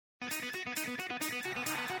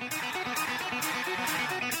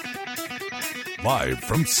Live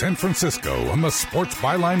from San Francisco on the Sports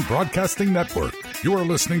Byline Broadcasting Network, you are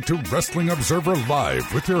listening to Wrestling Observer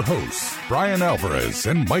Live with your hosts, Brian Alvarez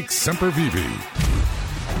and Mike Semperveve.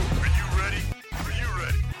 Are you ready? Are you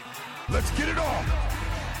ready? Let's get it on.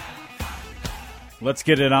 Let's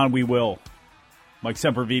get it on, we will. Mike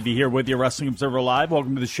Semperveve here with you, Wrestling Observer Live.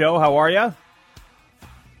 Welcome to the show. How are you?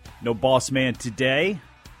 No Boss Man today,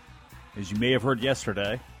 as you may have heard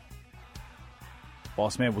yesterday.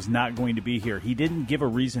 Boss Man was not going to be here. He didn't give a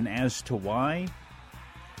reason as to why,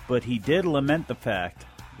 but he did lament the fact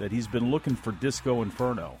that he's been looking for Disco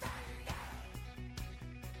Inferno.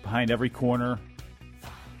 Behind every corner,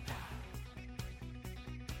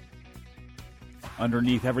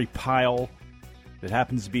 underneath every pile that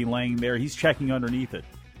happens to be laying there, he's checking underneath it.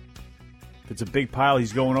 If it's a big pile,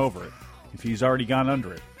 he's going over it. If he's already gone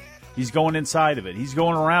under it, he's going inside of it. He's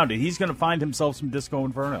going around it. He's going to find himself some Disco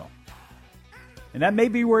Inferno. And that may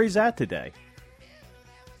be where he's at today.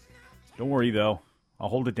 Don't worry, though. I'll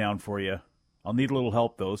hold it down for you. I'll need a little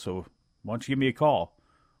help, though, so why don't you give me a call?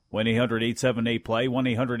 1-800-878-PLAY,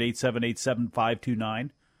 1-800-878-7529.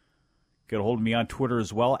 Get a hold of me on Twitter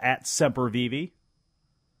as well, at Semperveve.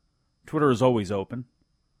 Twitter is always open.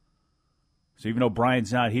 So even though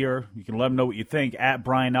Brian's not here, you can let him know what you think, at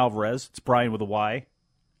Brian Alvarez. It's Brian with a Y.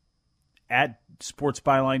 At Sports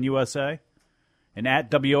Byline USA. And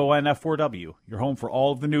at WONF4W, your home for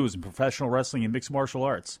all of the news in professional wrestling and mixed martial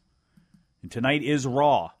arts. And tonight is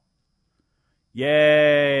Raw.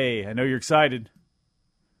 Yay! I know you're excited.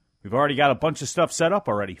 We've already got a bunch of stuff set up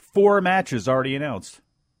already. 4 matches already announced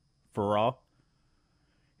for Raw.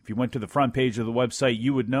 If you went to the front page of the website,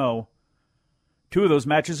 you would know 2 of those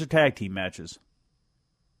matches are tag team matches.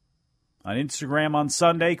 On Instagram on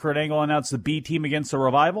Sunday, Kurt Angle announced the B Team against the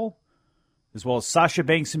Revival, as well as Sasha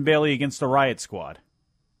Banks and Bayley against the Riot Squad.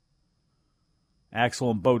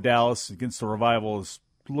 Axel and Bo Dallas against the Revival is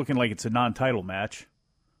looking like it's a non-title match.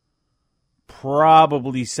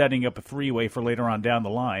 Probably setting up a 3-way for later on down the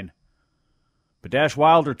line. But Dash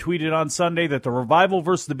Wilder tweeted on Sunday that the Revival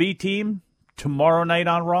versus the B-Team tomorrow night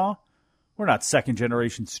on Raw, we're not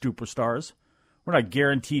second-generation superstars. We're not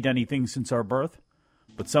guaranteed anything since our birth.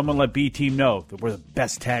 But someone let B-Team know that we're the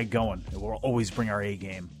best tag going and we'll always bring our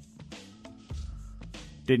A-game.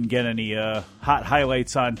 Didn't get any hot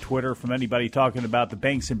highlights on Twitter from anybody talking about the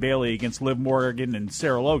Banks and Bayley against Liv Morgan and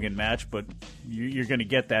Sarah Logan match, but you're going to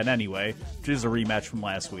get that anyway, which is a rematch from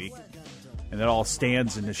last week. And it all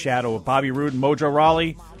stands in the shadow of Bobby Roode and Mojo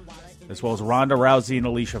Rawley, as well as Ronda Rousey and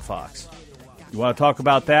Alicia Fox. You want to talk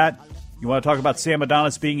about that? You want to talk about Sam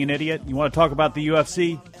Adonis being an idiot? You want to talk about the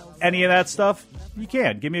UFC? Any of that stuff? You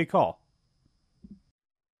can. Give me a call.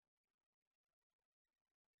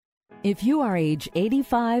 If you are age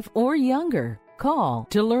 85 or younger, call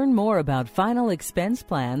to learn more about final expense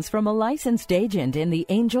plans from a licensed agent in the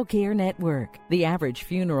Angel Care Network. The average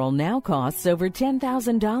funeral now costs over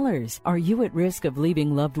 $10,000. Are you at risk of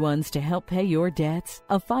leaving loved ones to help pay your debts?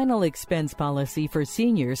 A final expense policy for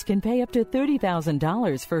seniors can pay up to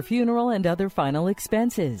 $30,000 for funeral and other final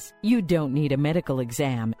expenses. You don't need a medical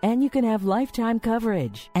exam, and you can have lifetime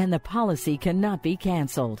coverage, and the policy cannot be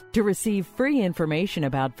canceled. To receive free information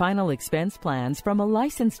about final expense plans from a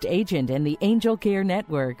licensed agent in the Angel Care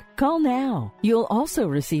Network, call now. You'll also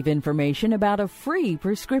receive information about a free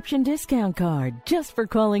prescription discount card just for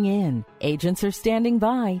calling in. Agents are standing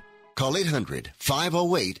by. Call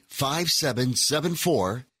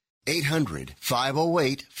 800-508-5774.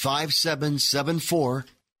 800-508-5774.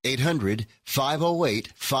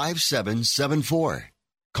 800-508-5774.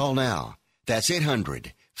 Call now. That's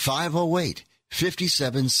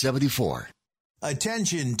 800-508-5774.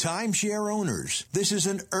 Attention timeshare owners. This is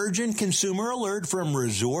an urgent consumer alert from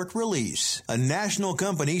Resort Release, a national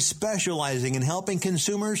company specializing in helping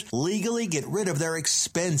consumers legally get rid of their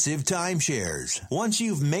expensive timeshares. Once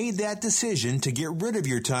you've made that decision to get rid of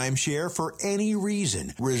your timeshare for any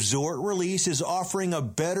reason, Resort Release is offering a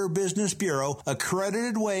Better Business Bureau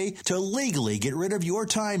accredited way to legally get rid of your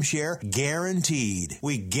timeshare, guaranteed.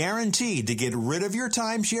 We guaranteed to get rid of your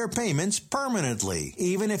timeshare payments permanently.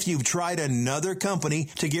 Even if you've tried another company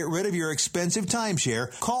to get rid of your expensive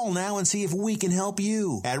timeshare, call now and see if we can help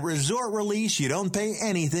you. At Resort Release, you don't pay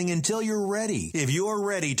anything until you're ready. If you're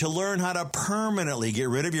ready to learn how to permanently get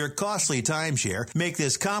rid of your costly timeshare, make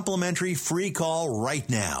this complimentary free call right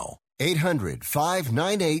now.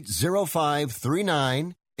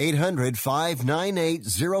 800-598-0539.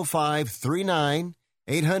 800-598-0539.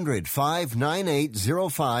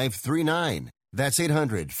 800-598-0539. That's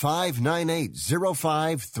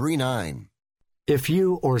 800-598-0539. If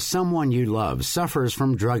you or someone you love suffers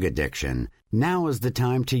from drug addiction, now is the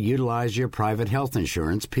time to utilize your private health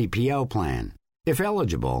insurance PPO plan. If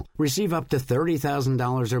eligible, receive up to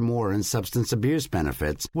 $30,000 or more in substance abuse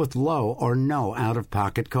benefits with low or no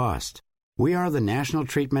out-of-pocket cost. We are the National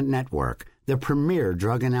Treatment Network, the premier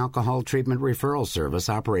drug and alcohol treatment referral service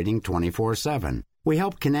operating 24/7. We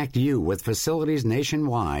help connect you with facilities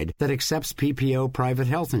nationwide that accepts PPO private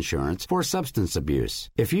health insurance for substance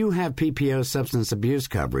abuse. If you have PPO substance abuse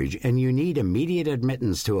coverage and you need immediate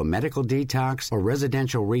admittance to a medical detox or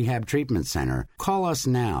residential rehab treatment center, call us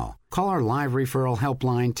now. Call our live referral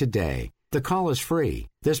helpline today. The call is free.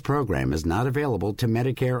 This program is not available to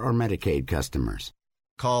Medicare or Medicaid customers.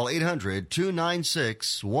 Call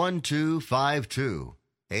 800-296-1252.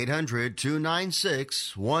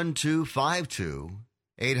 800-296-1252.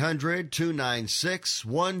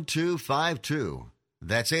 800-296-1252.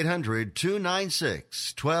 That's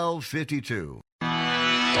 800-296-1252.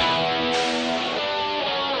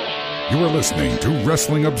 You are listening to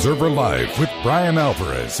Wrestling Observer Live with Brian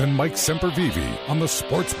Alvarez and Mike Semperveve on the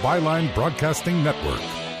Sports Byline Broadcasting Network.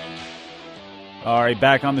 All right,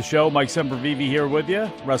 back on the show. Mike Semperveve here with you.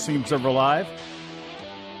 Wrestling Observer Live.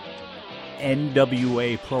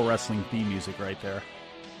 NWA Pro Wrestling theme music right there.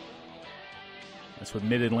 That's what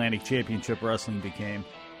Mid-Atlantic Championship Wrestling became.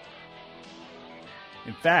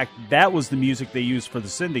 In fact, that was the music they used for the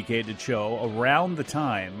syndicated show around the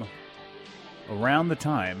time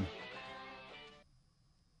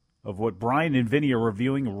of what Brian and Vinny are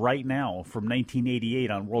reviewing right now from 1988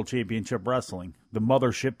 on World Championship Wrestling, the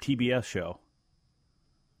Mothership TBS show.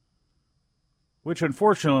 Which,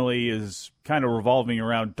 unfortunately, is kind of revolving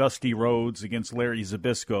around Dusty Rhodes against Larry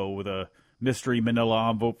Zbyszko with a mystery manila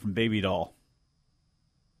envelope from Baby Doll.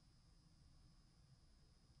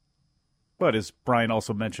 But as Brian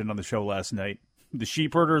also mentioned on the show last night, the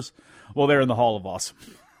Sheepherders, well, they're in the Hall of Awesome.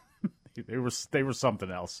 They were something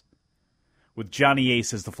else. With Johnny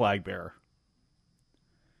Ace as the flag bearer.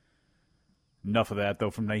 Enough of that, though,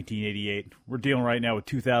 from 1988. We're dealing right now with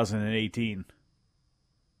 2018.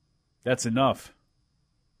 That's enough.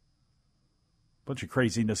 Bunch of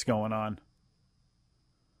craziness going on.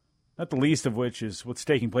 Not the least of which is what's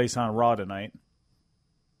taking place on Raw tonight.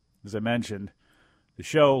 As I mentioned, the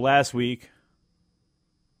show last week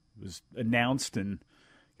was announced and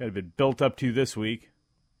kind of been built up to this week.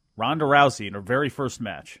 Ronda Rousey in her very first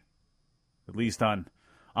match, at least on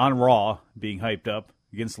Raw, being hyped up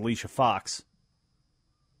against Alicia Fox.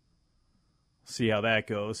 See how that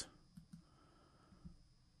goes.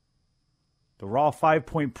 The Raw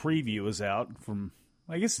 5-point preview is out from,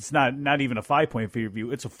 I guess it's not even a 5-point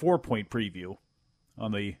preview, it's a 4-point preview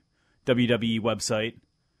on the WWE website.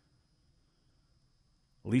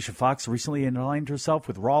 Alicia Fox recently aligned herself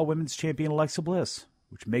with Raw Women's Champion Alexa Bliss,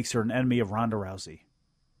 which makes her an enemy of Ronda Rousey.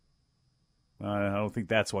 I don't think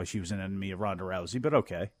that's why she was an enemy of Ronda Rousey, but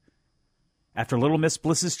okay. After Little Miss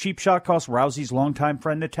Bliss's cheap shot cost Rousey's longtime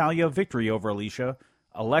friend Natalya a victory over Alicia,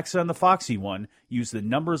 Alexa and the Foxy One used the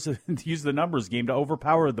numbers game to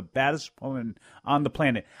overpower the baddest woman on the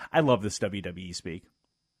planet. I love this WWE speak.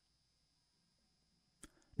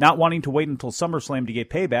 Not wanting to wait until SummerSlam to get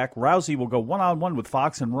payback, Rousey will go one-on-one with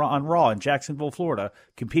Fox on Raw in Jacksonville, Florida,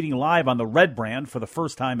 competing live on the Red brand for the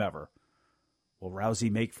first time ever. Will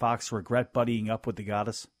Rousey make Fox regret buddying up with the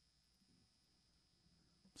goddess?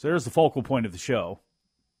 So there's the focal point of the show.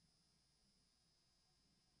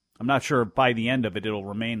 I'm not sure if by the end of it it'll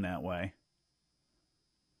remain that way.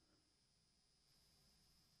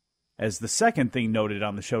 As the second thing noted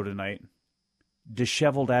on the show tonight,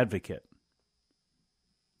 disheveled advocate.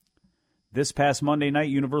 This past Monday night,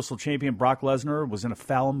 Universal Champion Brock Lesnar was in a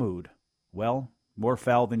foul mood. Well, more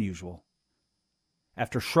foul than usual.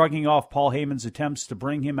 After shrugging off Paul Heyman's attempts to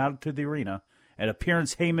bring him out to the arena, an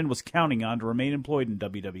appearance Heyman was counting on to remain employed in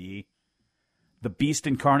WWE, the Beast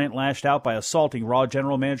incarnate lashed out by assaulting Raw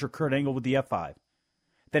General Manager Kurt Angle with the F5.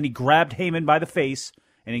 Then he grabbed Heyman by the face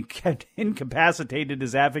and incapacitated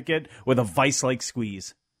his advocate with a vice-like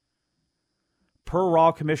squeeze. Per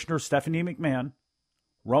Raw Commissioner Stephanie McMahon,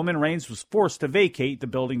 Roman Reigns was forced to vacate the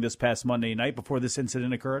building this past Monday night before this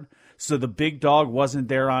incident occurred, so the big dog wasn't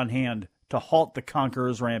there on hand to halt the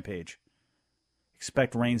Conqueror's rampage.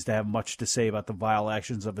 Expect Reigns to have much to say about the vile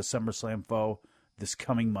actions of his SummerSlam foe this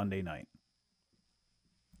coming Monday night.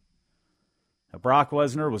 Now, Brock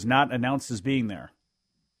Lesnar was not announced as being there.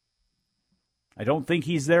 I don't think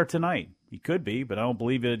he's there tonight. He could be, but I don't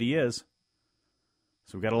believe that he is.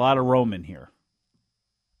 So we've got a lot of Roman here.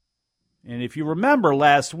 And if you remember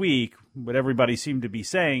last week, what everybody seemed to be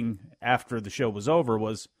saying after the show was over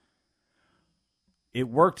was, it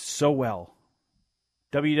worked so well.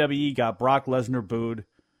 WWE got Brock Lesnar booed,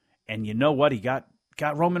 and you know what? He got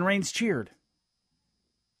Roman Reigns cheered. I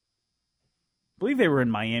believe they were in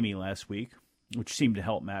Miami last week. which seemed to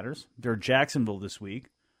help matters. They're Jacksonville this week,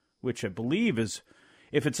 which I believe is,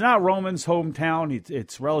 if it's not Roman's hometown,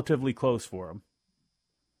 it's relatively close for him.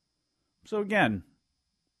 So again,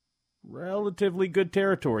 relatively good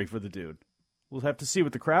territory for the dude. We'll have to see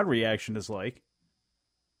what the crowd reaction is like.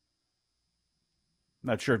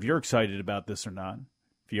 Not sure if you're excited about this or not.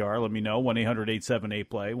 If you are, let me know.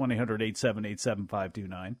 1-800-878-PLAY, 1-800-787-7529.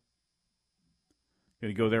 Going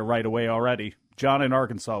to go there right away already. John in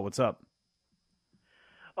Arkansas, what's up?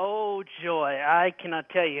 Oh, joy. I cannot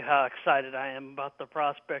tell you how excited I am about the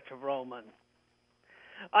prospect of Roman.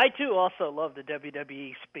 I, too, also love the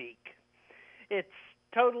WWE speak. It's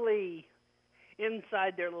totally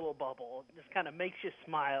inside their little bubble. It just kind of makes you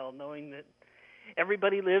smile knowing that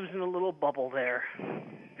everybody lives in a little bubble there.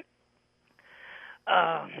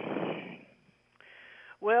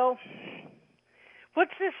 Well,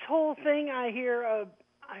 what's this whole thing I hear?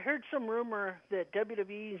 I heard some rumor that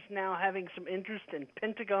WWE is now having some interest in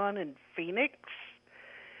Pentagon and Phoenix.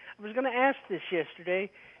 I was going to ask this yesterday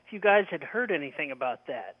if you guys had heard anything about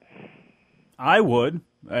that. I would,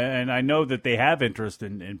 and I know that they have interest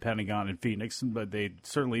in Pentagon and Phoenix, but they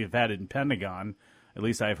certainly have had it in Pentagon. At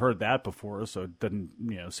least I've heard that before, so it doesn't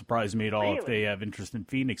surprise me at all if they have interest in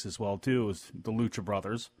Phoenix as well too, as the Lucha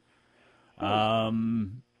Brothers.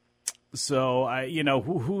 So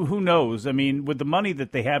who knows? I mean, with the money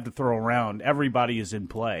that they have to throw around, everybody is in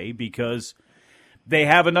play because they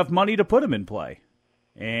have enough money to put them in play.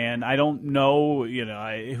 And I don't know,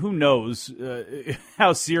 who knows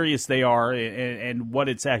how serious they are and what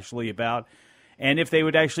it's actually about, and if they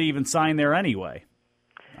would actually even sign there anyway.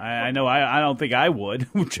 I know I don't think I would,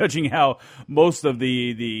 judging how most of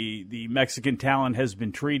the Mexican talent has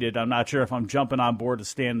been treated. I'm not sure if I'm jumping on board to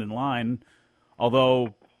stand in line,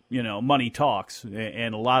 although, money talks,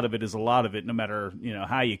 and a lot of it is a lot of it, no matter,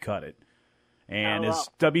 how you cut it. And as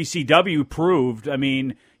WCW proved, I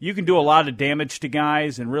mean, you can do a lot of damage to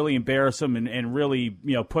guys and really embarrass them and really,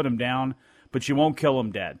 put them down, but you won't kill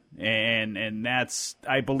them dead. And that's,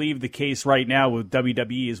 I believe, the case right now with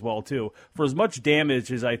WWE as well, too. For as much damage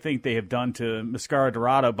as I think they have done to Mascara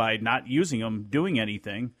Dorada by not using them, doing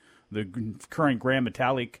anything, the current Grand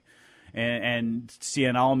Metalik and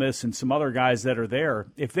Cien Almas and some other guys that are there,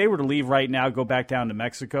 if they were to leave right now, go back down to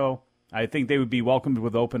Mexico, I think they would be welcomed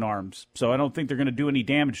with open arms. So I don't think they're going to do any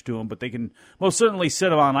damage to them, but they can most certainly sit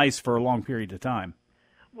them on ice for a long period of time.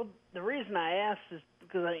 Well, the reason I asked is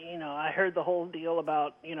because, I heard the whole deal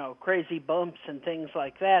about, crazy bumps and things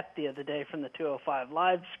like that the other day from the 205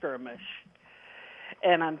 Live skirmish.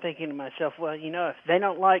 And I'm thinking to myself, well, if they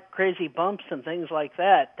don't like crazy bumps and things like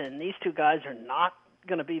that, then these two guys are not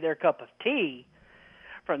going to be their cup of tea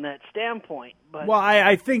from that standpoint. But well,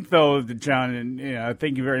 I think, though, John, and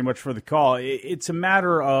thank you very much for the call. It's a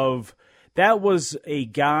matter of that was a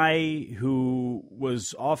guy who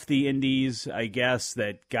was off the indies, I guess,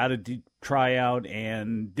 that got a tryout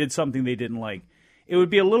and did something they didn't like. It would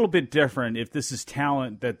be a little bit different if this is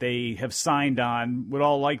talent that they have signed on, with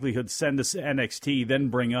all likelihood send to NXT, then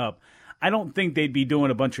bring up. I don't think they'd be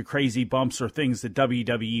doing a bunch of crazy bumps or things that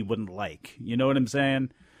WWE wouldn't like. You know what I'm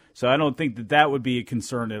saying? So I don't think that would be a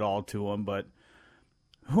concern at all to them, but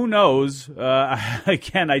who knows?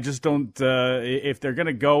 Again, I just don't. If they're going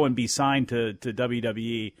to go and be signed to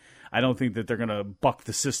WWE, I don't think that they're going to buck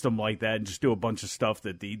the system like that and just do a bunch of stuff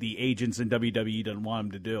that the agents in WWE don't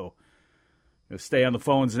want them to do. Stay on the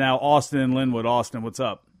phones now. Austin and Linwood. Austin, what's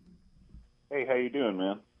up? Hey, how you doing,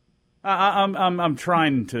 man? I'm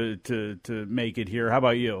trying to make it here. How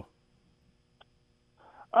about you?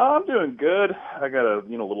 I'm doing good. I got a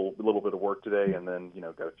little bit of work today, and then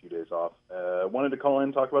got a few days off. Wanted to call in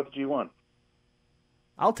and talk about the G1.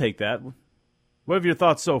 I'll take that. What have your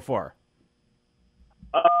thoughts so far?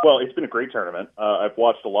 Well, it's been a great tournament. I've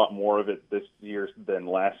watched a lot more of it this year than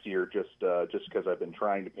last year, just because I've been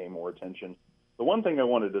trying to pay more attention. The one thing I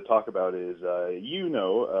wanted to talk about is,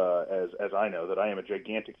 as I know, that I am a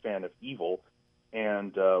gigantic fan of Evil.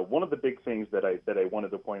 And one of the big things that I wanted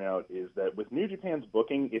to point out is that with New Japan's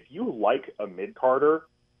booking, if you like a mid-carder,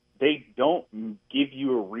 they don't give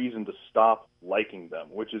you a reason to stop liking them,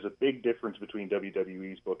 which is a big difference between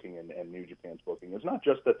WWE's booking and New Japan's booking. It's not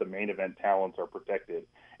just that the main event talents are protected.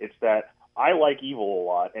 It's that I like Evil a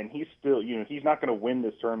lot, and he's still, he's not going to win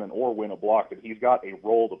this tournament or win a block, but he's got a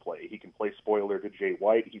role to play. He can play spoiler to Jay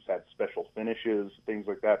White. He's had special finishes, things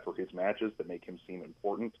like that for his matches that make him seem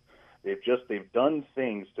important. They've done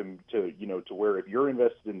things to where if you're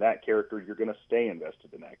invested in that character, you're going to stay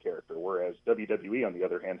invested in that character. Whereas WWE, on the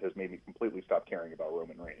other hand, has made me completely stop caring about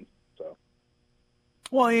Roman Reigns. So,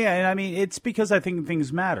 Well, yeah, and I mean, it's because I think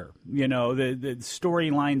things matter. You know, the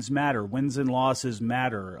storylines matter. Wins and losses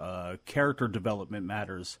matter. Character development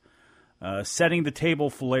matters. Setting the table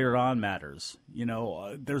for later on matters. You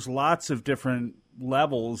know, there's lots of different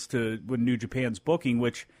levels to when New Japan's booking,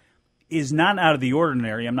 which is not out of the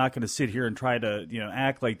ordinary. I'm not going to sit here and try to,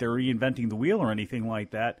 act like they're reinventing the wheel or anything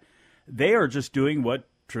like that. They are just doing what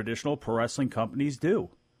traditional pro wrestling companies do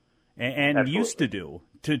and used to do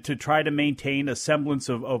to try to maintain a semblance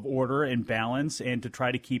of order and balance and to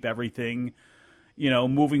try to keep everything,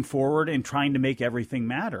 moving forward and trying to make everything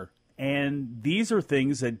matter. And these are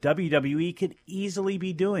things that WWE could easily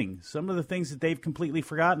be doing. Some of the things that they've completely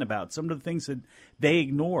forgotten about, some of the things that they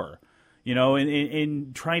ignore.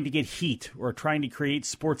 In trying to get heat or trying to create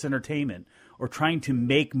sports entertainment or trying to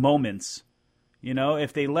make moments.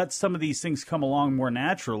 If they let some of these things come along more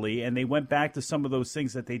naturally and they went back to some of those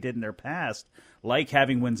things that they did in their past, like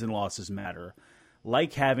having wins and losses matter,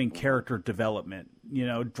 like having character development,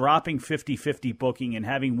 dropping 50-50 booking and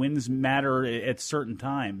having wins matter at certain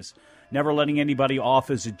times, never letting anybody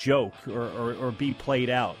off as a joke or be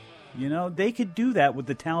played out. They could do that with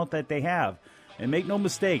the talent that they have. And make no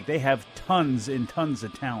mistake, they have tons and tons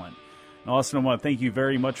of talent. And Austin, I want to thank you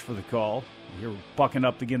very much for the call. You're bucking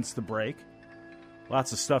up against the break.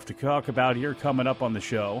 Lots of stuff to talk about here coming up on the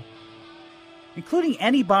show, including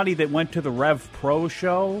anybody that went to the Rev Pro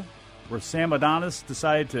show where Sam Adonis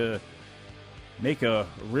decided to make a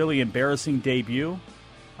really embarrassing debut.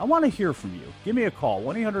 I want to hear from you. Give me a call,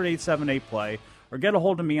 1-800-878-PLAY, or get a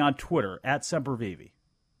hold of me on Twitter, @Semperveve.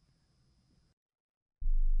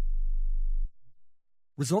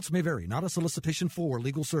 Results may vary, not a solicitation for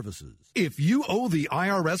legal services. If you owe the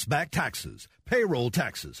IRS back taxes, payroll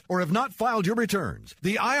taxes, or have not filed your returns,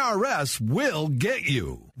 the IRS will get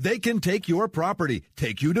you. They can take your property,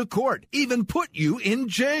 take you to court, even put you in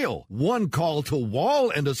jail. One call to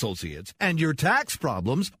Wall and Associates, and your tax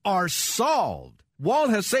problems are solved. Wall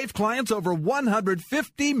has saved clients over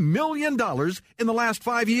 $150 million in the last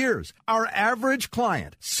 5 years. Our average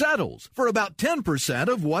client settles for about 10%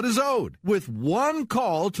 of what is owed. With one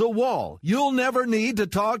call to Wall, you'll never need to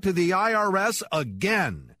talk to the IRS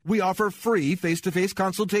again. We offer free face-to-face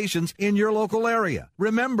consultations in your local area.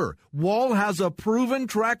 Remember, Wall has a proven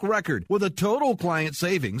track record with a total client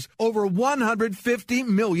savings over $150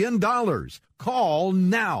 million. Call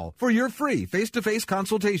now for your free face-to-face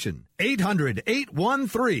consultation.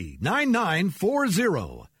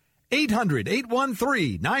 800-813-9940.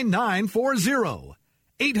 800-813-9940.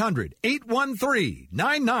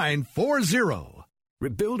 800-813-9940.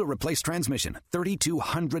 Rebuild or replace transmission,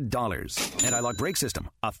 $3,200. Anti-lock brake system,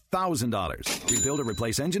 $1,000. Rebuild or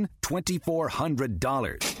replace engine,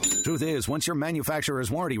 $2,400. Truth is, once your manufacturer's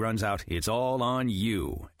warranty runs out, it's all on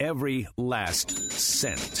you. Every last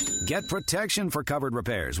cent. Get protection for covered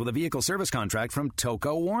repairs with a vehicle service contract from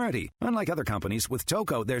Toco Warranty. Unlike other companies, with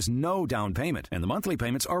Toco, there's no down payment, and the monthly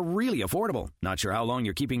payments are really affordable. Not sure how long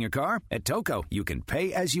you're keeping your car? At Toco, you can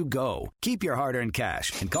pay as you go. Keep your hard-earned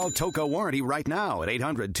cash and call Toco Warranty right now at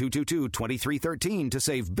 800-222-2313 to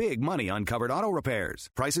save big money on covered auto repairs.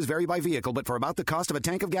 Prices vary by vehicle, but for about the cost of a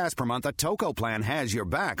tank of gas per month, a Toco plan has your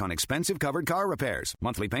back on expensive covered car repairs.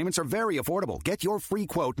 Monthly payments are very affordable. Get your free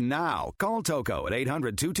quote now. Call Toco at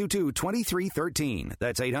 800-222-2313.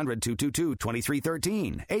 That's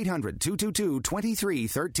 800-222-2313.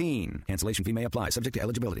 800-222-2313. Cancellation fee may apply. Subject to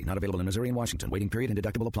eligibility. Not available in Missouri and Washington. Waiting period and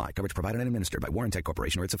deductible apply. Coverage provided and administered by Warrantech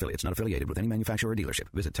Corporation or its affiliates. Not affiliated with any manufacturer or dealership.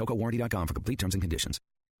 Visit TocoWarranty.com for complete terms and conditions.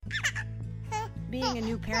 Being a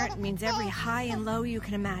new parent means every high and low you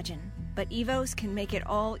can imagine. But Evos can make it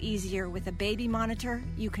all easier with a baby monitor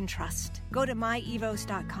you can trust. Go to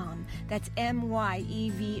myevos.com, that's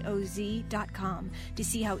MYEVOZ.com, to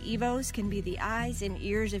see how Evos can be the eyes and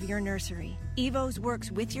ears of your nursery. Evos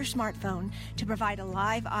works with your smartphone to provide a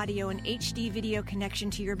live audio and HD video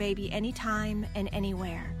connection to your baby anytime and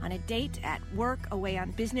anywhere. On a date, at work, away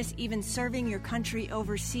on business, even serving your country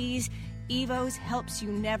overseas, Evos helps you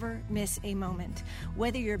never miss a moment.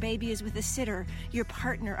 Whether your baby is with a sitter, your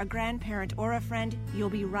partner, a grandparent, or a friend, you'll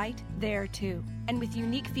be right there too. And with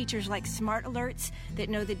unique features like smart alerts that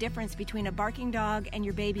know the difference between a barking dog and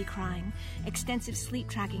your baby crying, extensive sleep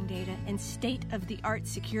tracking data, and state-of-the-art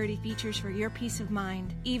security features for your peace of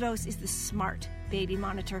mind, Evos is the smart baby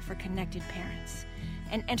monitor for connected parents.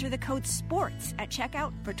 And enter the code SPORTS at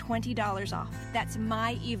checkout for $20 off. That's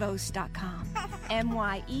myevos.com.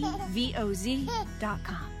 MYEVOZ.com.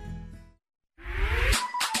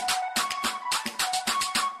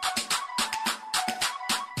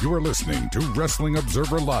 You are listening to Wrestling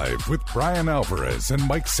Observer Live with Brian Alvarez and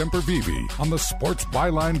Mike Semperveve on the Sports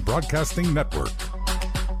Byline Broadcasting Network.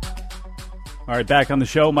 All All right, back on the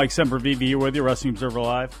show. Mike Semperveve here with you, Wrestling Observer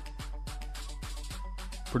Live.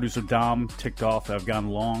 Producer Dom ticked off. I've gone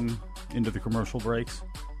long into the commercial breaks.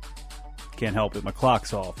 Can't help it. My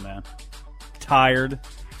clock's off, man. Tired.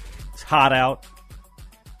 It's hot out.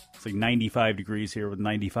 It's like 95 degrees here with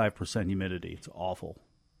 95% humidity. It's awful.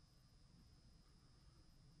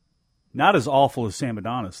 Not as awful as Sam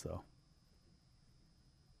Adonis, though.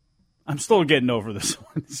 I'm still getting over this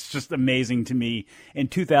one. It's just amazing to me in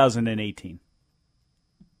 2018.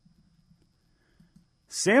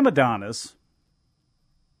 Sam Adonis,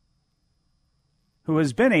 who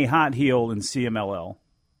has been a hot heel in CMLL,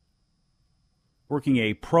 working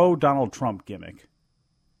a pro-Donald Trump gimmick,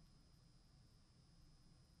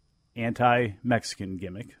 anti-Mexican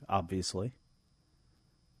gimmick, obviously,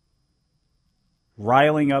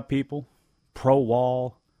 riling up people,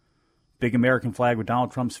 pro-wall, big American flag with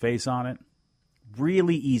Donald Trump's face on it,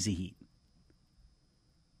 really easy heat.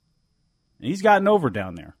 And he's gotten over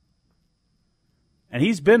down there. And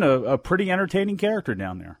he's been a pretty entertaining character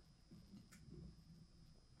down there.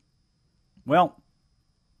 Well,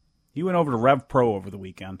 he went over to Rev Pro over the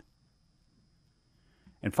weekend.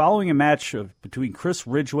 And following a match between Chris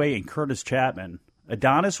Ridgway and Curtis Chapman,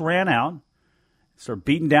 Adonis ran out, started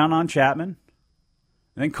beating down on Chapman,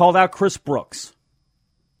 and then called out Chris Brooks.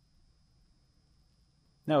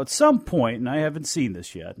 Now, at some point, and I haven't seen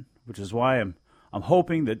this yet, which is why I'm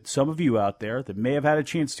hoping that some of you out there that may have had a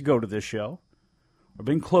chance to go to this show, or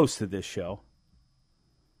been close to this show,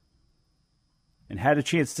 and had a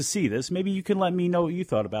chance to see this, maybe you can let me know what you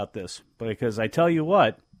thought about this. Because I tell you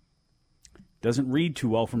what, doesn't read too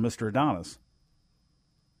well from Mr. Adonis.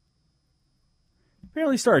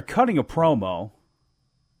 Apparently started cutting a promo.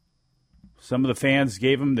 Some of the fans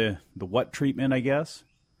gave him the what treatment, I guess.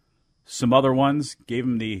 Some other ones gave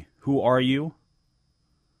him the who are you?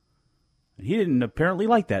 And he didn't apparently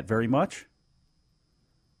like that very much.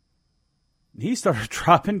 He started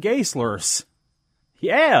dropping gay slurs.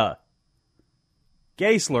 Yeah.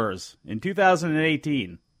 Gay slurs in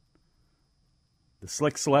 2018. The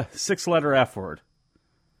six-letter F word.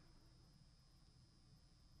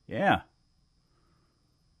 Yeah.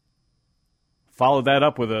 Followed that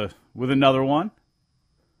up with another one.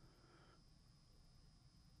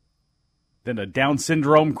 Then a Down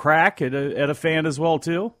syndrome crack at a fan as well,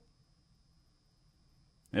 too.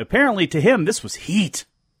 And apparently to him, this was heat.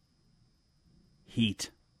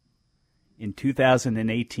 Heat. In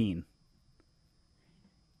 2018.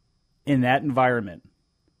 In that environment.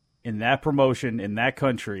 In that promotion, in that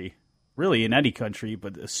country. Really in any country,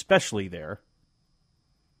 but especially there.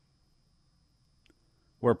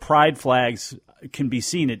 Where pride flags can be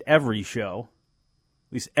seen at every show.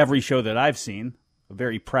 At least every show that I've seen. A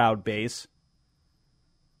very proud base.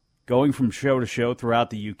 Going from show to show throughout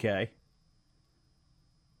the UK.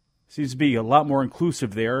 Seems to be a lot more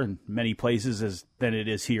inclusive there in many places than it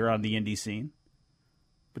is here on the indie scene.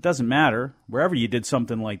 But doesn't matter. Wherever you did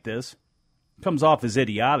something like this, it comes off as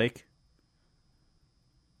idiotic.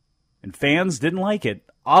 And fans didn't like it,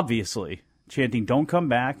 obviously. Chanting, "Don't come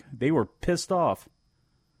back." They were pissed off.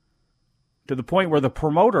 To the point where the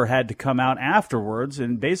promoter had to come out afterwards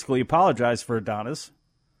and basically apologize for Adonis.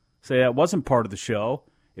 Say that wasn't part of the show.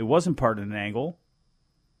 It wasn't part of an angle.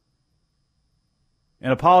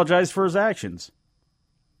 And apologize for his actions.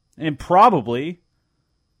 And probably,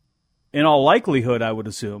 in all likelihood, I would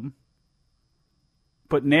assume,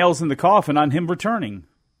 put nails in the coffin on him returning.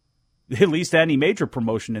 At least any major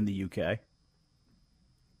promotion in the UK.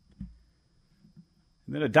 And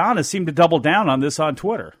then Adonis seemed to double down on this on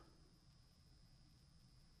Twitter.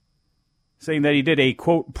 Saying that he did a,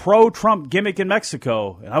 quote, pro-Trump gimmick in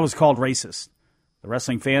Mexico, and I was called racist. The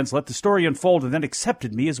wrestling fans let the story unfold and then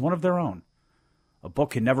accepted me as one of their own. A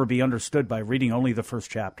book can never be understood by reading only the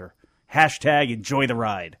first chapter. Hashtag enjoy the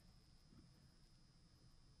ride.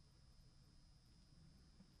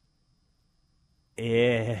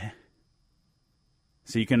 So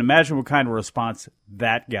you can imagine what kind of response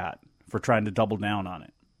that got for trying to double down on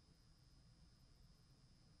it.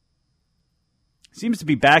 Seems to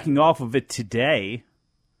be backing off of it today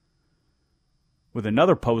with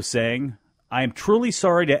another post saying, "I am truly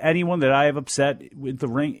sorry to anyone that I have upset with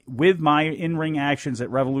my in-ring actions at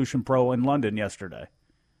Revolution Pro in London yesterday.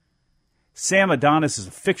 Sam Adonis is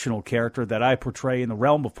a fictional character that I portray in the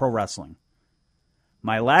realm of pro wrestling.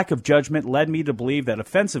 My lack of judgment led me to believe that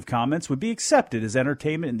offensive comments would be accepted as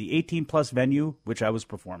entertainment in the 18-plus venue which I was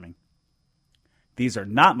performing. These are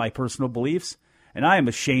not my personal beliefs, and I am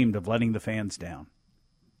ashamed of letting the fans down."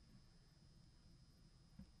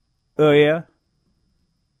 Oh, yeah?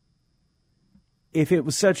 If it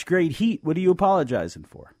was such great heat, what are you apologizing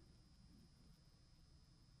for?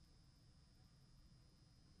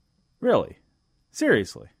 Really?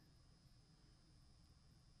 Seriously?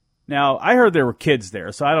 Now, I heard there were kids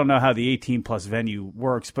there, so I don't know how the 18-plus venue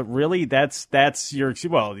works, but really, that's your...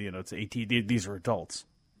 Well, it's 18. These are adults.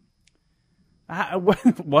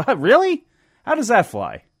 What? Really? How does that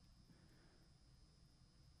fly?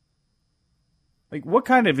 Like, what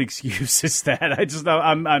kind of excuse is that?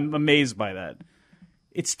 I'm amazed by that.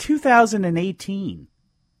 It's 2018.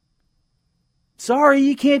 Sorry,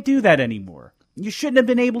 you can't do that anymore. You shouldn't have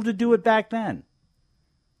been able to do it back then.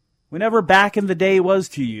 Whenever back in the day was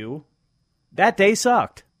to you, that day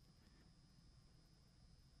sucked.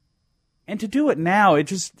 And to do it now, it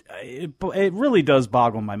really does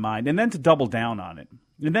boggle my mind. And then to double down on it.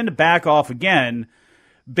 And then to back off again,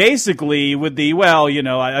 basically with the,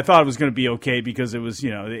 I thought it was going to be okay because it was,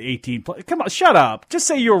 the 18. Come on, shut up. Just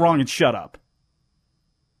say you were wrong and shut up.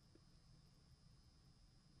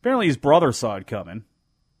 Apparently his brother saw it coming.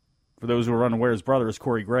 For those who are unaware, his brother is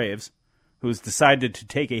Corey Graves, who has decided to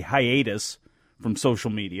take a hiatus from social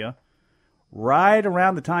media right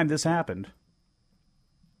around the time this happened.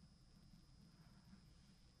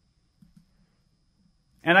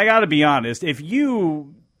 And I got to be honest, if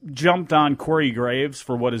you jumped on Corey Graves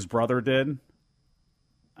for what his brother did,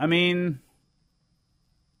 I mean,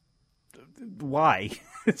 why?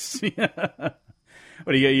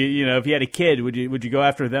 What do if you had a kid, would you go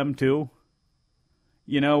after them too?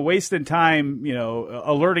 Wasting time,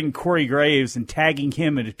 alerting Corey Graves and tagging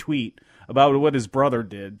him in a tweet about what his brother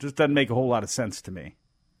did just doesn't make a whole lot of sense to me.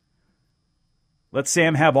 Let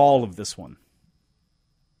Sam have all of this one.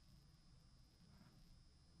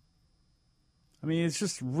 I mean, it's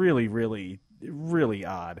just really, really, really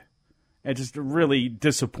odd. And just really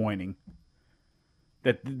disappointing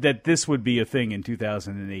that this would be a thing in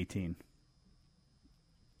 2018.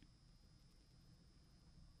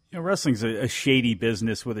 Wrestling's a shady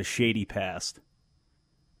business with a shady past.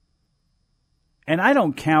 And I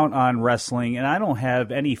don't count on wrestling, and I don't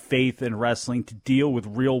have any faith in wrestling to deal with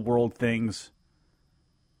real-world things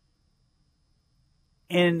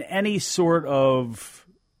in any sort of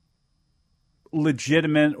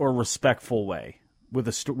legitimate or respectful way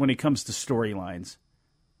when it comes to storylines.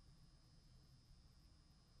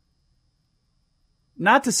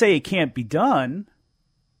 Not to say it can't be done,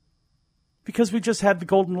 because we just had the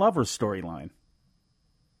Golden Lovers storyline.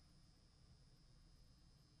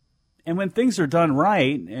 And when things are done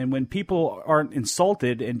right, and when people aren't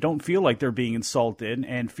insulted and don't feel like they're being insulted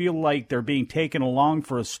and feel like they're being taken along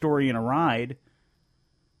for a story and a ride,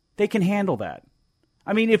 they can handle that.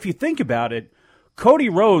 I mean, if you think about it, Cody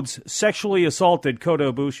Rhodes sexually assaulted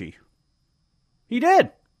Kota Ibushi. He did.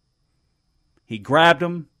 He grabbed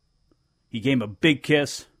him. He gave him a big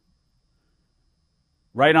kiss.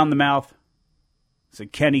 Right on the mouth.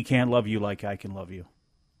 Said, Kenny can't love you like I can love you.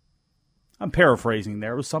 I'm paraphrasing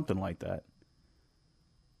there. It was something like that.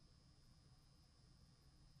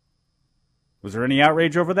 Was there any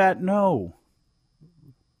outrage over that? No.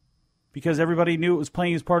 Because everybody knew it was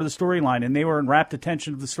playing as part of the storyline, and they were in rapt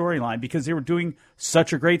attention to the storyline because they were doing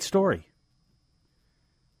such a great story.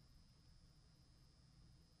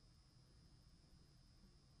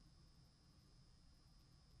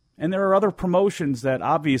 And there are other promotions that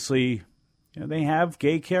obviously, they have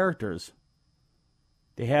gay characters.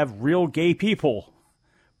 They have real gay people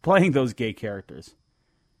playing those gay characters.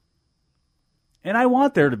 And I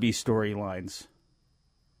want there to be storylines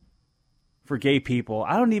for gay people.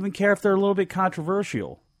 I don't even care if they're a little bit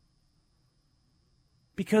controversial.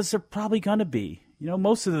 Because they're probably going to be.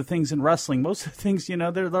 Most of the things in wrestling,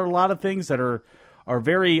 there are a lot of things that are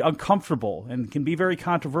very uncomfortable and can be very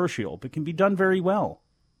controversial, but can be done very well.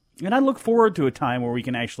 And I look forward to a time where we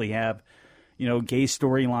can actually have gay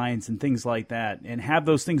storylines and things like that, and have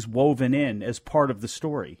those things woven in as part of the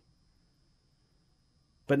story.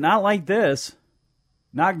 But not like this.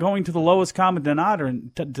 Not going to the lowest common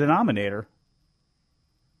denominator.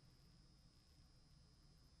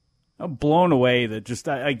 I'm blown away that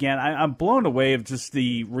I'm blown away of just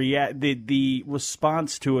the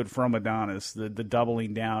response to it from Adonis, the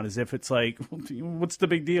doubling down, as if it's like, what's the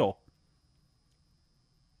big deal?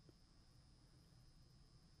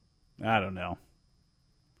 I don't know.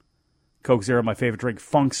 Coke Zero, my favorite drink.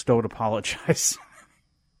 Funks don't apologize.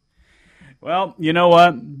 Well, you know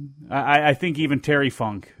what? I think even Terry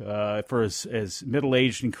Funk, for as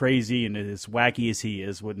middle-aged and crazy and as wacky as he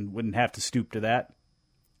is, wouldn't have to stoop to that.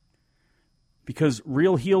 Because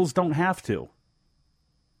real heels don't have to.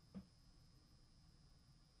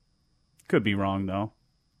 Could be wrong, though.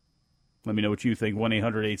 Let me know what you think.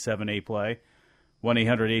 1-800-878-PLAY.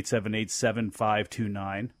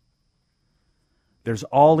 1-800-878-7529. There's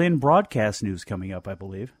All In broadcast news coming up, I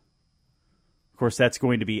believe. Of course, that's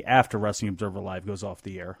going to be after Wrestling Observer Live goes off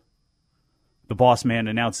the air. The boss man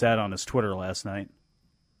announced that on his Twitter last night.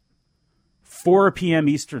 4 p.m.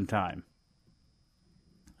 Eastern Time.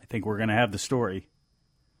 I think we're going to have the story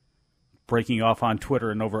breaking off on Twitter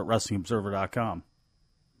and over at WrestlingObserver.com.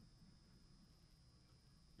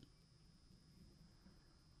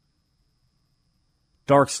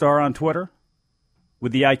 Dark Star on Twitter.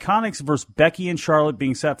 With the Iconics versus Becky and Charlotte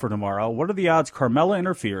being set for tomorrow, what are the odds Carmella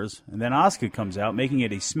interferes and then Asuka comes out, making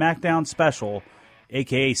it a SmackDown special,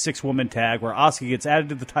 a.k.a. 6-woman tag, where Asuka gets added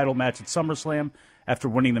to the title match at SummerSlam after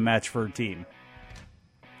winning the match for her team?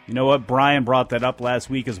 You know what? Brian brought that up last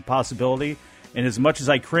week as a possibility, and as much as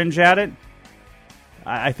I cringe at it,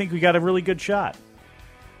 I think we got a really good shot.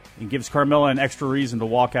 It gives Carmella an extra reason to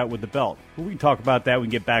walk out with the belt. But we can talk about that when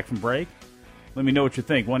we get back from break. Let me know what you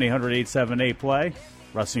think. 1-800-878-PLAY.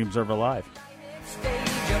 Wrestling Observer Live.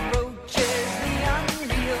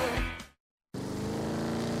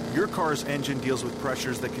 Your car's engine deals with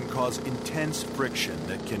pressures that can cause intense friction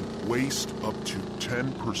that can Waste up to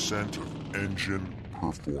 10% of engine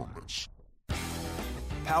performance.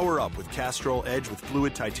 power up with Castrol Edge with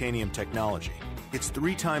fluid titanium technology. It's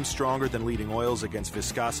 3 times stronger than leading oils against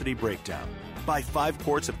viscosity breakdown. Buy 5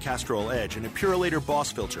 quarts of Castrol Edge and a Purolator Boss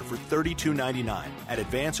filter for $32.99 at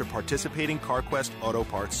Advance or participating CarQuest Auto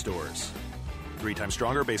Parts stores. 3 times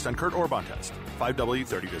stronger based on Kurt Orban test.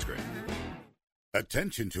 5W30 Visgrade.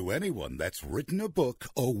 Attention to anyone that's written a book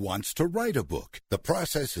or wants to write a book. The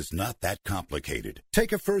process is not that complicated.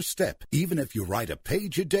 Take a first step. Even if you write a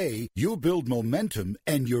page a day, you'll build momentum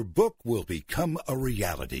and your book will become a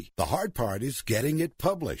reality. The hard part is getting it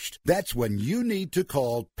published. That's when you need to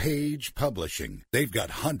call Page Publishing. They've got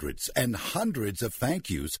hundreds and hundreds of thank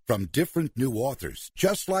yous from different new authors,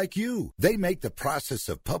 just like you. They make the process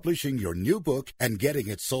of publishing your new book and getting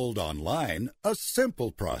it sold online a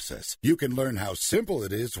simple process. You can learn how simple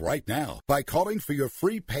it is right now by calling for your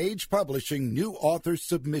free Page Publishing New Author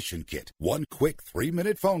Submission Kit. One quick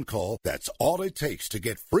 3-minute phone call, that's all it takes to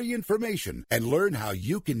get free information and learn how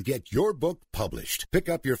you can get your book published. Pick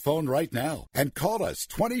up your phone right now and call us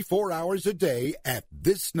 24 hours a day at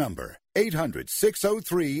this number.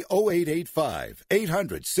 800-603-0885.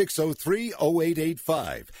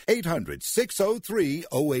 800-603-0885.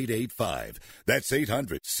 800-603-0885. That's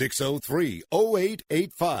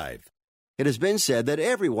 800-603-0885. It has been said that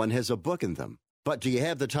everyone has a book in them. But do you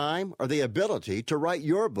have the time or the ability to write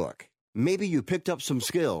your book? Maybe you picked up some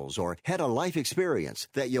skills or had a life experience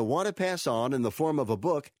that you want to pass on in the form of a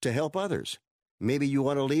book to help others. Maybe you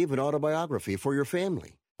want to leave an autobiography for your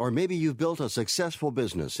family. Or maybe you've built a successful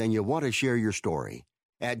business and you want to share your story.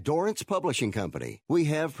 At Dorrance Publishing Company, we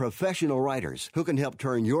have professional writers who can help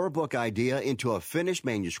turn your book idea into a finished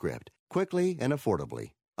manuscript quickly and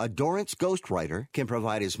affordably. A Dorrance ghostwriter can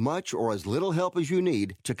provide as much or as little help as you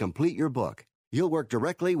need to complete your book. You'll work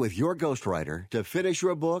directly with your ghostwriter to finish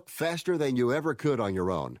your book faster than you ever could on your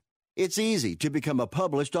own. It's easy to become a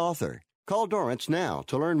published author. Call Dorrance now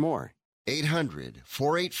to learn more.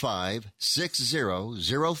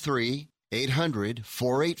 800-485-6003.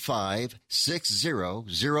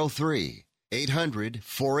 800-485-6003.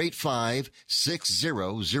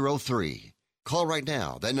 800-485-6003. Call right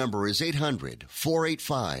now. That number is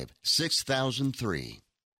 800-485-6003.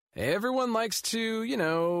 Everyone likes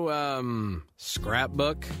to,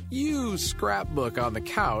 scrapbook. You scrapbook on the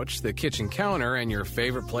couch, the kitchen counter, and your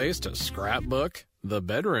favorite place to scrapbook, the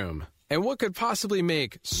bedroom. And what could possibly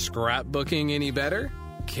make scrapbooking any better?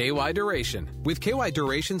 KY Duration. With KY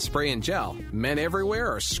Duration Spray and Gel, men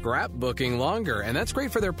everywhere are scrapbooking longer, and that's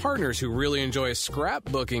great for their partners who really enjoy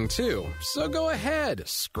scrapbooking too. So go ahead,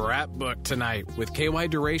 scrapbook tonight with KY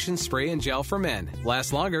Duration Spray and Gel for men.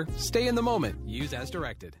 Last longer, stay in the moment. Use as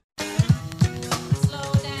directed.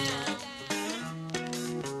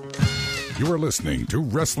 You are listening to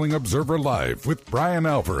Wrestling Observer Live with Brian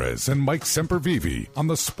Alvarez and Mike Semperveve on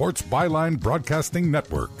the Sports Byline Broadcasting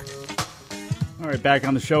Network. All right, back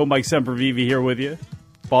on the show. Mike Semperveve here with you.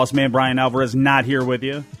 Boss man Brian Alvarez not here with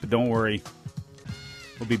you, but don't worry.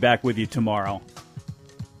 We'll be back with you tomorrow.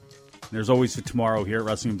 There's always a tomorrow here at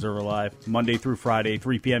Wrestling Observer Live. Monday through Friday,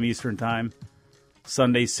 3 p.m. Eastern Time.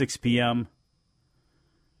 Sunday, 6 p.m.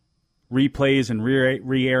 Replays and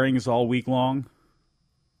re-airings all week long.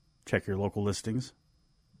 Check your local listings.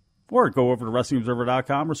 Or go over to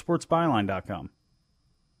WrestlingObserver.com or SportsByline.com.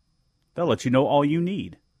 They'll let you know all you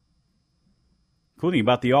need, including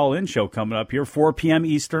about the All In show coming up here, 4 p.m.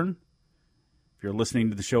 Eastern. If you're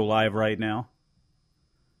listening to the show live right now,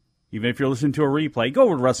 even if you're listening to a replay, go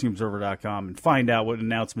over to WrestlingObserver.com and find out what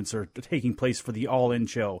announcements are taking place for the All In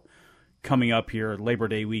show coming up here Labor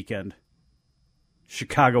Day weekend.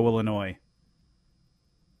 Chicago, Illinois.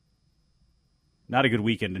 Not a good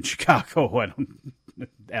weekend in Chicago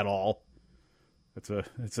at all. It's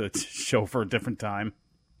a show for a different time.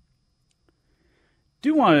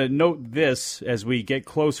 Do want to note this as we get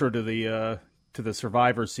closer to the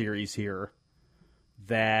Survivor Series here,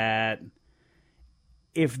 that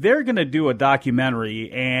if they're going to do a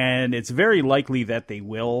documentary, and it's very likely that they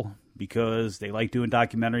will, because they like doing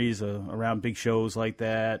documentaries around big shows like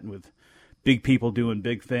that with big people doing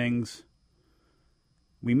big things,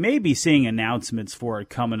 we may be seeing announcements for it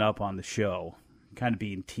coming up on the show, kind of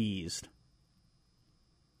being teased.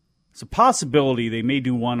 It's a possibility they may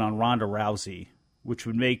do one on Ronda Rousey, which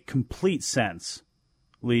would make complete sense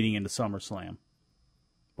leading into SummerSlam.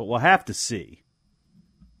 But we'll have to see.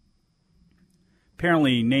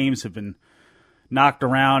 Apparently names have been knocked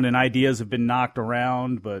around and ideas have been knocked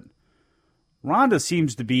around, but Ronda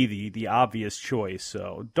seems to be the obvious choice.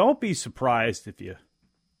 So don't be surprised if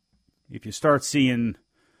you start seeing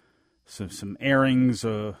some airings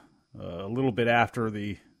a little bit after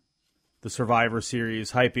the Survivor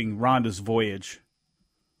Series hyping Ronda's voyage.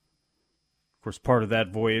 Of course, part of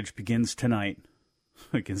that voyage begins tonight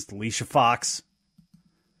against Alicia Fox.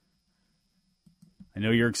 I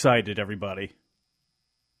know you're excited, everybody.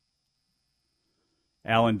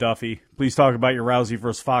 Alan Duffy, please talk about your Rousey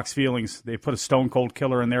versus Fox feelings. They put a stone cold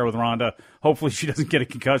killer in there with Ronda. Hopefully she doesn't get a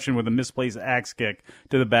concussion with a misplaced axe kick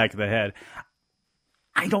to the back of the head.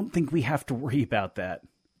 I don't think we have to worry about that.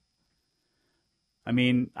 I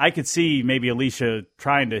mean, I could see maybe Alicia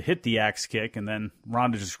trying to hit the axe kick and then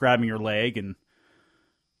Ronda just grabbing her leg and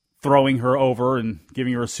throwing her over and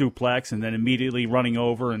giving her a suplex and then immediately running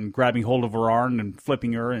over and grabbing hold of her arm and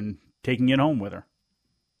flipping her and taking it home with her.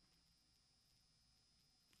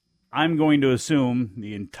 I'm going to assume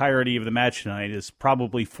the entirety of the match tonight is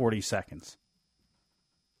probably 40 seconds.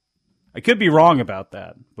 I could be wrong about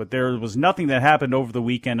that, but there was nothing that happened over the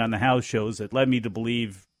weekend on the house shows that led me to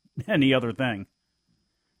believe any other thing.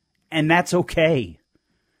 And that's okay.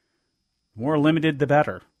 The more limited, the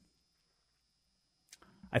better.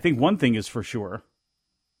 I think one thing is for sure.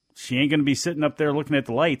 She ain't going to be sitting up there looking at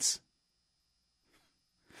the lights.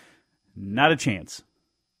 Not a chance.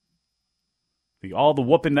 All the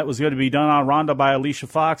whooping that was going to be done on Ronda by Alicia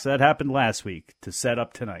Fox, that happened last week to set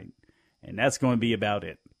up tonight. And that's going to be about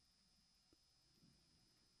it.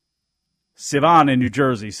 Sivan in New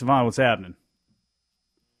Jersey. Sivan, what's happening?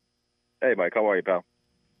 Hey, Mike. How are you, pal?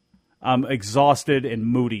 I'm exhausted and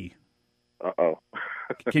moody. Uh-oh.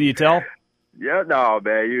 Can you tell? Yeah, no,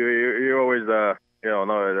 man. You always, no,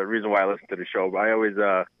 the reason why I listen to the show,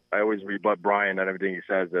 I always rebut Brian and everything he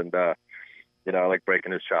says, and, I like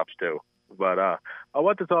breaking his chops, too. But I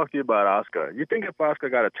want to talk to you about Asuka. You think if Asuka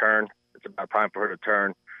got a turn, it's about time for her to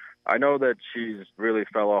turn? I know that she's really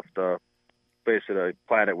fell off the face of the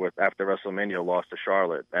planet after WrestleMania lost to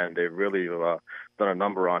Charlotte, and they've really done a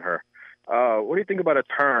number on her. What do you think about a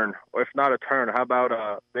turn? Or if not a turn, how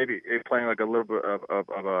about maybe playing like a little bit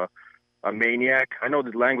of a maniac? I know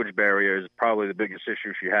the language barrier is probably the biggest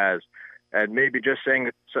issue she has, and maybe just saying,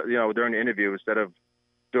 during the interview, instead of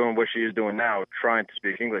doing what she is doing now, trying to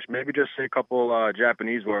speak English, maybe just say a couple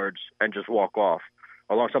Japanese words and just walk off,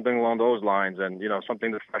 something along those lines, and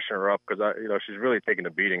something to freshen her up, because she's really taken a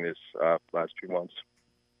beating this last few months.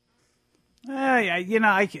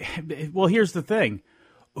 Well, here's the thing.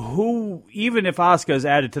 Even if Asuka is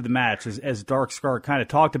added to the match, as Dark Scar kind of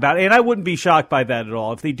talked about, and I wouldn't be shocked by that at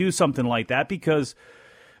all if they do something like that, because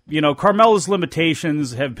Carmella's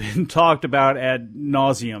limitations have been talked about ad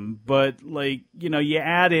nauseum, but you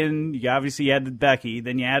add in, you obviously added Becky,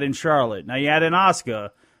 then you add in Charlotte, now you add in Asuka.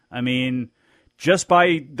 I mean, just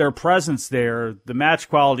by their presence there, the match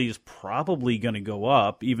quality is probably going to go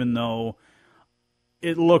up, even though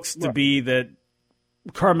it looks to be that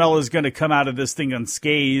Carmella is going to come out of this thing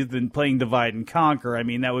unscathed and playing divide and conquer. I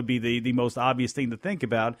mean, that would be the most obvious thing to think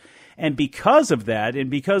about. And because of that, and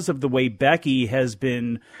because of the way Becky has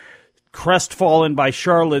been crestfallen by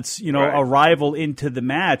Charlotte's, arrival into the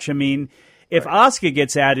match, I mean, if Asuka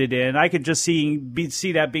gets added in, I could just see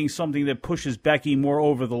that being something that pushes Becky more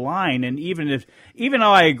over the line. And even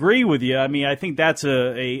though I agree with you, I mean, I think that's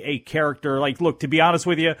a character. Look, to be honest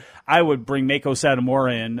with you, I would bring Meiko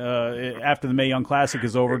Satomura in after the Mae Young Classic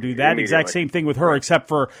is over. Do that exact same thing with her, except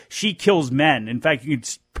for she kills men. In fact, you could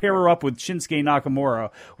pair her up with Shinsuke Nakamura,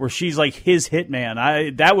 where she's like his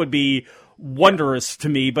hitman. That would be wondrous to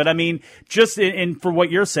me. But I mean, just for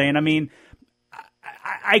what you're saying, I mean,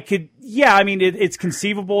 it's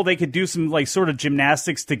conceivable they could do some sort of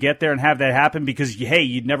gymnastics to get there and have that happen, because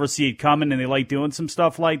you'd never see it coming, and they like doing some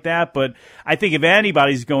stuff like that. But I think if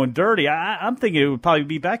anybody's going dirty, I'm thinking it would probably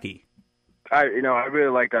be Becky. I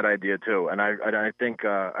really like that idea too, and I think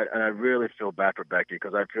and I really feel bad for Becky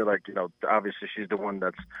because I feel like obviously she's the one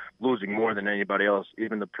that's losing more than anybody else,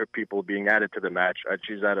 even the people being added to the match.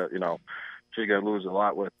 She's at she's gonna lose a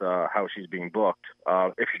lot with how she's being booked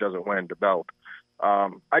if she doesn't win the belt.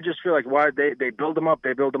 I just feel like why they build them up,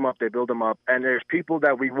 and there's people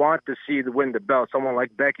that we want to see win the belt, someone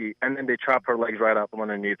like Becky, and then they chop her legs right up from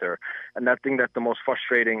underneath her, and I think that's the most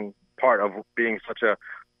frustrating part of being such a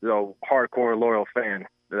hardcore loyal fan,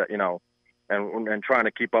 that and trying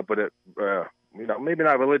to keep up with it, maybe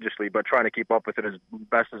not religiously, but trying to keep up with it as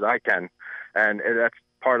best as I can, and that's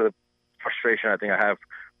part of the frustration I think I have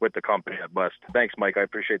with the company at best. Thanks, Mike. I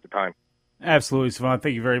appreciate the time. Absolutely, Savon.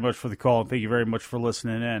 Thank you very much for the call. Thank you very much for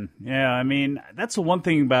listening in. Yeah, I mean, that's the one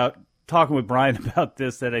thing about talking with Brian about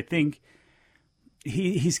this that I think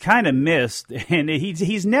he's kind of missed, and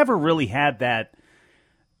he's never really had that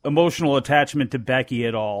emotional attachment to Becky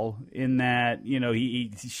at all, in that,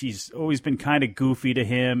 she's always been kind of goofy to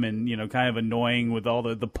him and, kind of annoying with all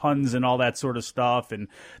the puns and all that sort of stuff, and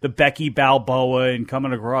the Becky Balboa and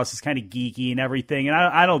coming across as kind of geeky and everything. And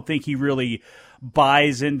I don't think he really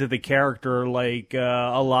buys into the character like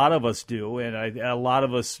a lot of us do. And a lot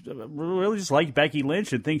of us really just like Becky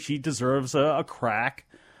Lynch and think she deserves a crack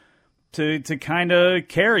to kind of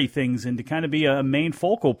carry things and to kind of be a main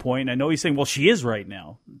focal point. I know he's saying, well, she is right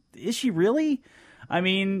now. Is she really? I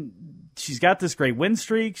mean, she's got this great win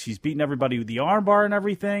streak. She's beating everybody with the armbar and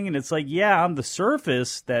everything. And it's like, yeah, on the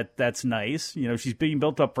surface, that's nice. She's being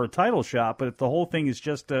built up for a title shot. But if the whole thing is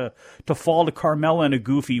just to fall to Carmella in a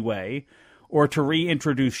goofy way or to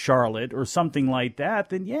reintroduce Charlotte or something like that,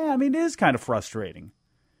 then yeah, I mean, it is kind of frustrating.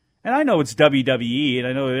 And I know it's WWE, and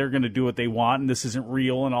I know they're going to do what they want, and this isn't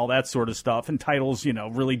real and all that sort of stuff, and titles,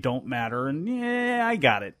 really don't matter. And yeah, I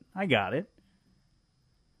got it.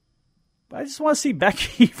 But I just want to see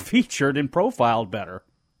Becky featured and profiled better.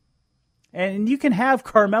 And you can have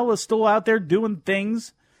Carmella still out there doing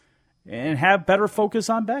things and have better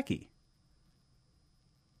focus on Becky.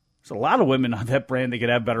 There's a lot of women on that brand they could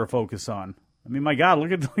have better focus on. I mean, my God,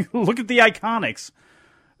 look at the Iconics,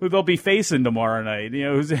 who they'll be facing tomorrow night,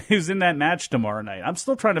 who's in that match tomorrow night. I'm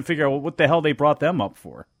still trying to figure out what the hell they brought them up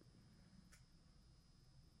for.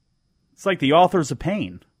 It's like the Authors of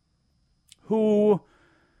Pain, who,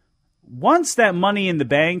 once that Money in the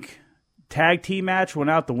Bank tag team match went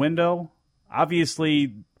out the window,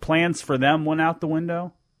 obviously plans for them went out the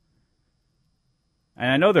window.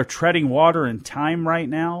 And I know they're treading water in time right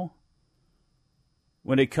now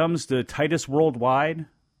when it comes to Titus Worldwide.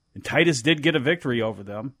 And Titus did get a victory over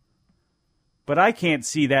them. But I can't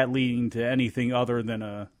see that leading to anything other than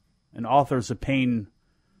an Authors of Pain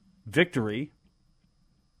victory.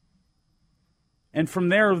 And from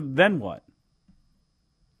there, then what?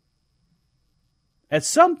 At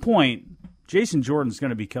some point, Jason Jordan's going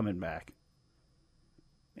to be coming back.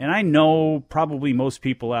 And I know probably most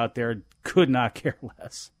people out there could not care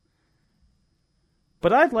less.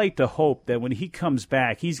 But I'd like to hope that when he comes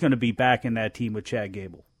back, he's going to be back in that team with Chad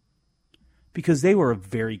Gable. Because they were a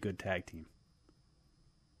very good tag team.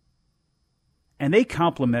 And they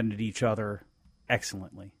complemented each other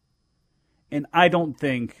excellently. And I don't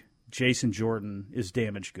think Jason Jordan is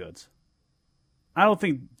damaged goods. I don't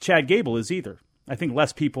think Chad Gable is either. I think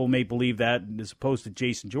less people may believe that as opposed to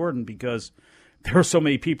Jason Jordan, because there are so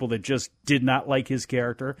many people that just did not like his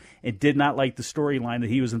character and did not like the storyline that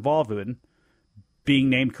he was involved in, being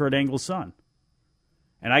named Kurt Angle's son.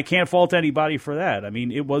 And I can't fault anybody for that. I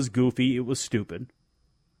mean, it was goofy. It was stupid.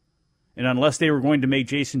 And unless they were going to make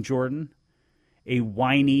Jason Jordan a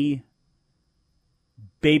whiny,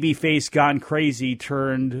 babyface gone crazy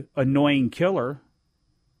turned annoying killer,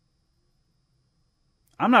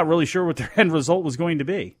 I'm not really sure what their end result was going to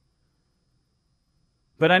be.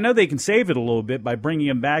 But I know they can save it a little bit by bringing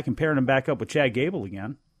him back and pairing him back up with Chad Gable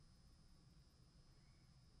again.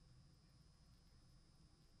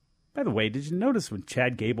 By the way, did you notice when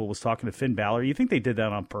Chad Gable was talking to Finn Balor, you think they did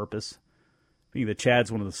that on purpose? I think that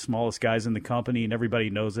Chad's one of the smallest guys in the company, and everybody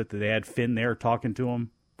knows it, that they had Finn there talking to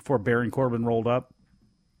him before Baron Corbin rolled up.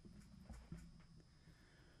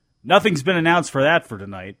 Nothing's been announced for that for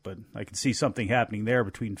tonight, but I can see something happening there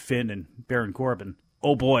between Finn and Baron Corbin.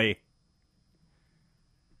 Oh boy.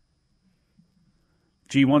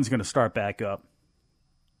 G1's going to start back up.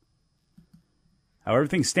 How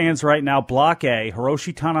everything stands right now, Block A,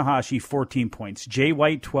 Hiroshi Tanahashi, 14 points. Jay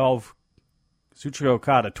White, 12. Kazuchika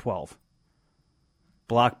Okada, 12.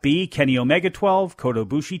 Block B, Kenny Omega, 12. Kota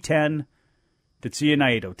Ibushi, 10. Tetsuya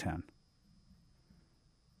Naito, 10.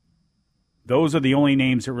 Those are the only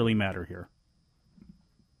names that really matter here.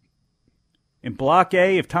 In Block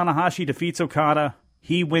A, if Tanahashi defeats Okada,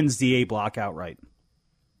 he wins the A block outright.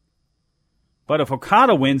 But if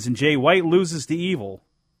Okada wins and Jay White loses to Evil,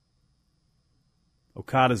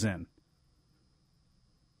 Okada's in.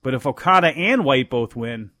 But if Okada and White both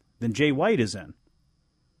win, then Jay White is in.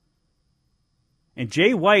 And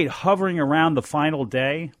Jay White hovering around the final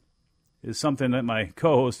day is something that my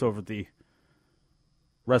co-host over at the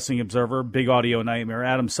Wrestling Observer, Big Audio Nightmare,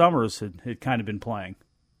 Adam Summers, had kind of been playing.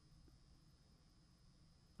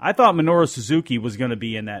 I thought Minoru Suzuki was going to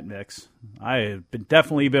be in that mix. I have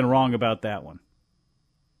definitely been wrong about that one.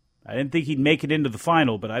 I didn't think he'd make it into the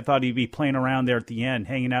final, but I thought he'd be playing around there at the end,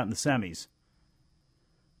 hanging out in the semis.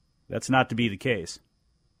 That's not to be the case.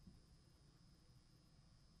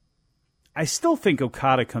 I still think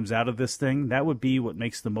Okada comes out of this thing. That would be what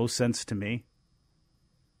makes the most sense to me.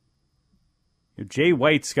 Jay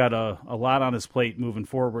White's got a lot on his plate moving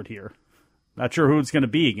forward here. Not sure who it's going to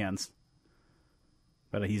be against.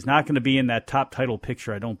 But he's not going to be in that top title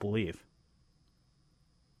picture, I don't believe.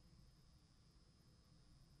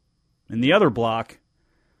 In the other block,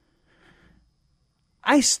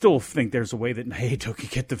 I still think there's a way that Naito could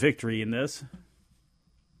get the victory in this.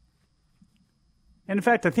 And in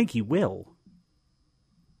fact, I think he will.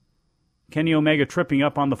 Kenny Omega tripping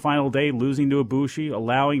up on the final day, losing to Ibushi,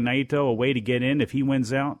 allowing Naito a way to get in if he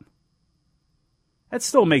wins out. That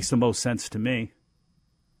still makes the most sense to me.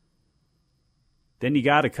 Then you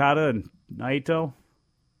got Okada and Naito.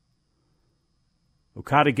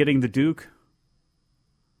 Okada getting the Duke.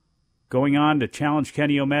 Going on to challenge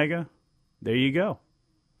Kenny Omega. There you go.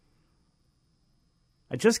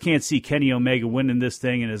 I just can't see Kenny Omega winning this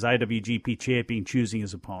thing and as IWGP champion choosing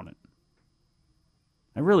his opponent.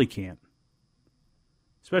 I really can't.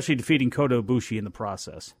 Especially defeating Kota Ibushi in the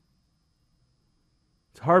process.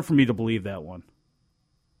 It's hard for me to believe that one.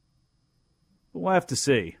 But we'll have to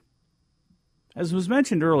see. As was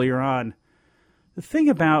mentioned earlier on, the thing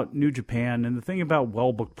about New Japan and the thing about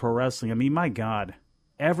well-booked pro wrestling, I mean, my God,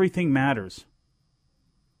 everything matters.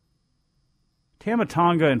 Tama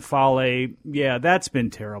Tonga and Fale, yeah, that's been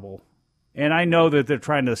terrible. And I know that they're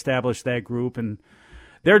trying to establish that group, and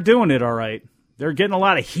they're doing it all right. They're getting a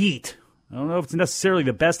lot of heat. I don't know if it's necessarily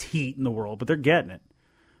the best heat in the world, but they're getting it.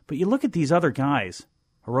 But you look at these other guys,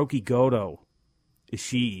 Hiroki Goto,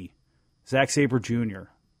 Ishii, Zack Sabre Jr.,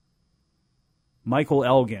 Michael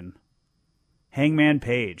Elgin, Hangman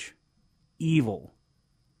Page, Evil,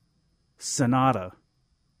 Sonata,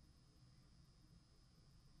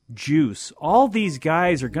 Juice. All these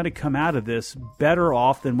guys are going to come out of this better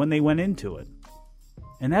off than when they went into it.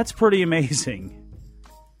 And that's pretty amazing.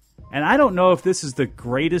 And I don't know if this is the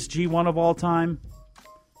greatest G1 of all time,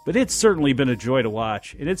 but it's certainly been a joy to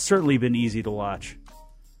watch, and it's certainly been easy to watch.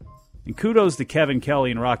 And kudos to Kevin Kelly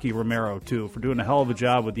and Rocky Romero, too, for doing a hell of a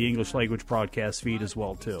job with the English language broadcast feed as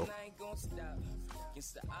well, too.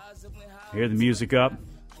 Hear the music up.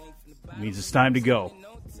 It means it's time to go.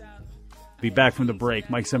 Be back from the break.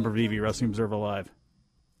 Mike Semperveve, Wrestling Observer Live.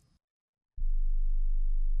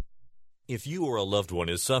 If you or a loved one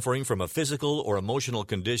is suffering from a physical or emotional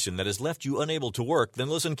condition that has left you unable to work, then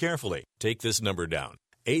listen carefully. Take this number down.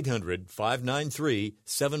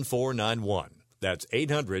 800-593-7491. That's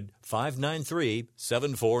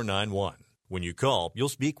 800-593-7491. When you call, you'll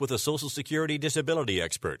speak with a Social Security disability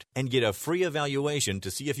expert and get a free evaluation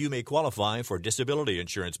to see if you may qualify for disability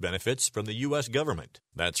insurance benefits from the U.S. government.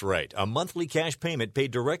 That's right, a monthly cash payment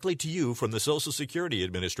paid directly to you from the Social Security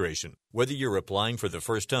Administration. Whether you're applying for the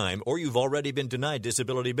first time or you've already been denied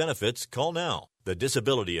disability benefits, call now. The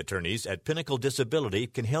disability attorneys at Pinnacle Disability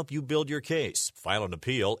can help you build your case, file an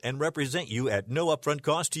appeal, and represent you at no upfront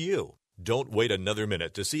cost to you. Don't wait another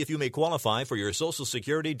minute to see if you may qualify for your Social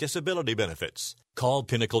Security disability benefits. Call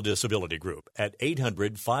Pinnacle Disability Group at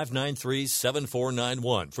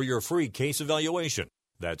 800-593-7491 for your free case evaluation.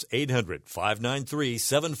 That's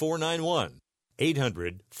 800-593-7491.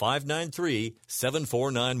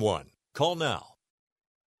 800-593-7491. Call now.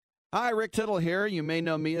 Hi, Rick Tittle here. You may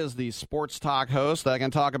know me as the sports talk host that can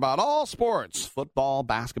talk about all sports: football,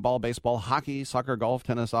 basketball, baseball, hockey, soccer, golf,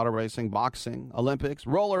 tennis, auto racing, boxing, Olympics,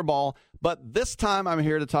 rollerball. But this time I'm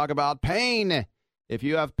here to talk about pain. If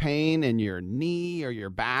you have pain in your knee or your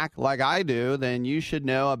back like I do, then you should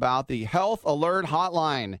know about the Health Alert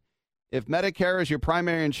Hotline. If Medicare is your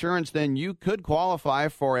primary insurance, then you could qualify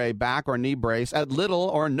for a back or knee brace at little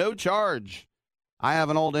or no charge. I have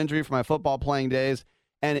an old injury from my football playing days,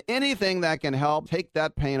 and anything that can help take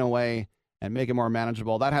that pain away and make it more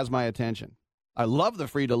manageable, that has my attention. I love the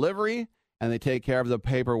free delivery, and they take care of the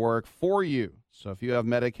paperwork for you. So if you have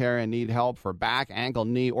Medicare and need help for back, ankle,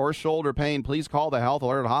 knee, or shoulder pain, please call the Health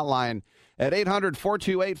Alert Hotline at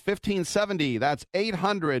 800-428-1570. That's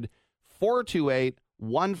 800-428-1570.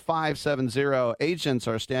 800-1570. Agents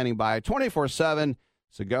are standing by 24/7,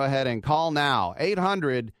 so go ahead and call now.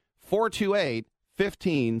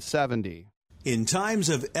 800-428-1570. In times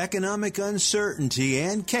of economic uncertainty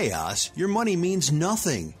and chaos, your money means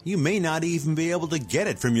nothing. You may not even be able to get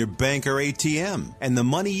it from your bank or ATM. And the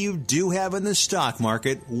money you do have in the stock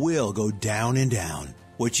market will go down and down.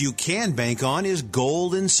 What you can bank on is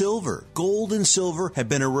gold and silver. Gold and silver have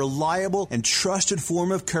been a reliable and trusted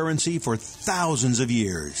form of currency for thousands of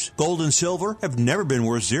years. Gold and silver have never been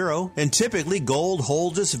worth zero, and typically gold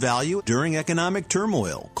holds its value during economic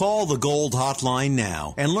turmoil. Call the Gold Hotline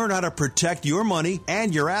now and learn how to protect your money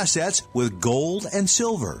and your assets with gold and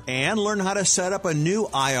silver. And learn how to set up a new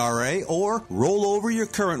IRA or roll over your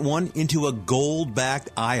current one into a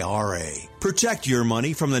gold-backed IRA. Protect your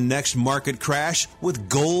money from the next market crash with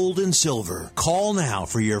gold and silver. Call now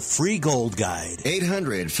for your free gold guide.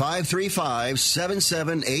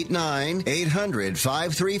 800-535-7789.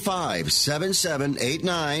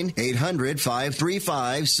 800-535-7789.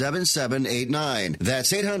 800-535-7789.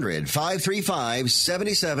 That's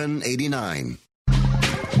 800-535-7789.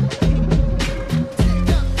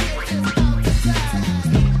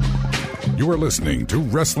 You are listening to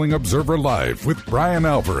Wrestling Observer Live with Brian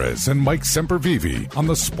Alvarez and Mike Semperveve on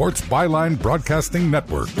the Sports Byline Broadcasting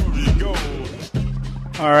Network.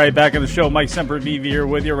 All right, back on the show. Mike Semperveve here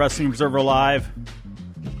with you, Wrestling Observer Live.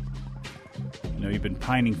 I know you've been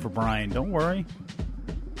pining for Brian. Don't worry.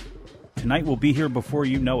 Tonight will be here before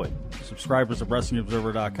you know it. Subscribers at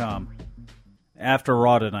WrestlingObserver.com. After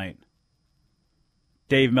Raw tonight,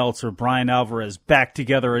 Dave Meltzer, Brian Alvarez back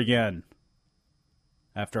together again.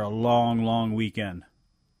 After a long, long weekend.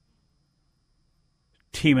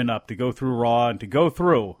 Teaming up to go through Raw and to go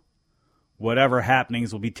through whatever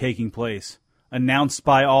happenings will be taking place. Announced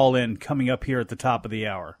by All In coming up here at the top of the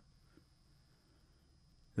hour.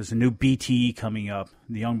 There's a new BTE coming up.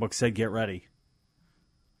 The Young Bucks said get ready.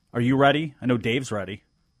 Are you ready? I know Dave's ready.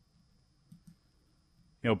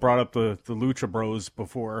 You know, brought up the Lucha Bros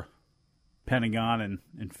before. Pentagon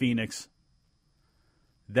and Phoenix.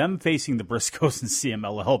 Them facing the Briscoes and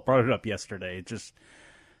CMLL brought it up yesterday.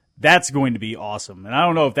 That's going to be awesome. And I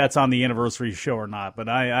don't know if that's on the anniversary show or not, but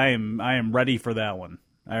I am ready for that one.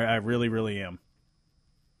 I really, really am.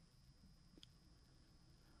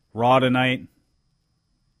 Raw tonight.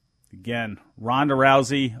 Again, Ronda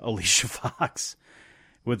Rousey, Alicia Fox,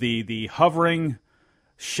 with the hovering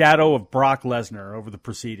shadow of Brock Lesnar over the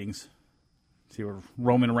proceedings. See what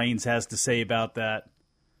Roman Reigns has to say about that.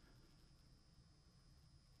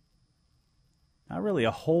 Not really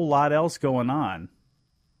a whole lot else going on.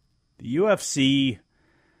 The UFC,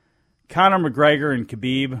 Conor McGregor and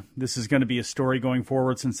Khabib, this is going to be a story going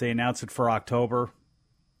forward since they announced it for October.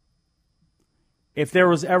 If there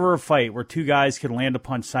was ever a fight where two guys could land a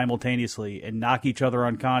punch simultaneously and knock each other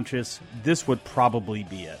unconscious, this would probably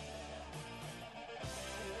be it.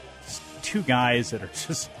 Just two guys that are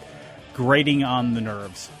just grating on the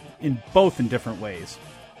nerves, both in different ways.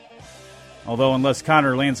 Although, unless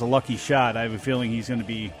Conor lands a lucky shot, I have a feeling he's going to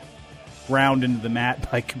be ground into the mat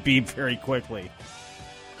by Khabib very quickly.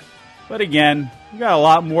 But again, we got a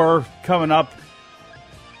lot more coming up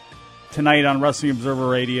tonight on Wrestling Observer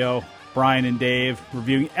Radio. Brian and Dave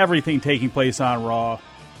reviewing everything taking place on Raw.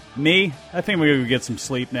 Me, I think we're going to get some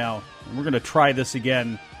sleep now. And we're going to try this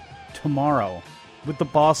again tomorrow with the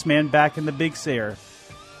boss man back in the big chair.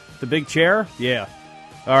 The big chair? Yeah.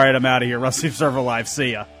 All right, I'm out of here. Wrestling Observer Live.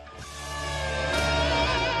 See ya.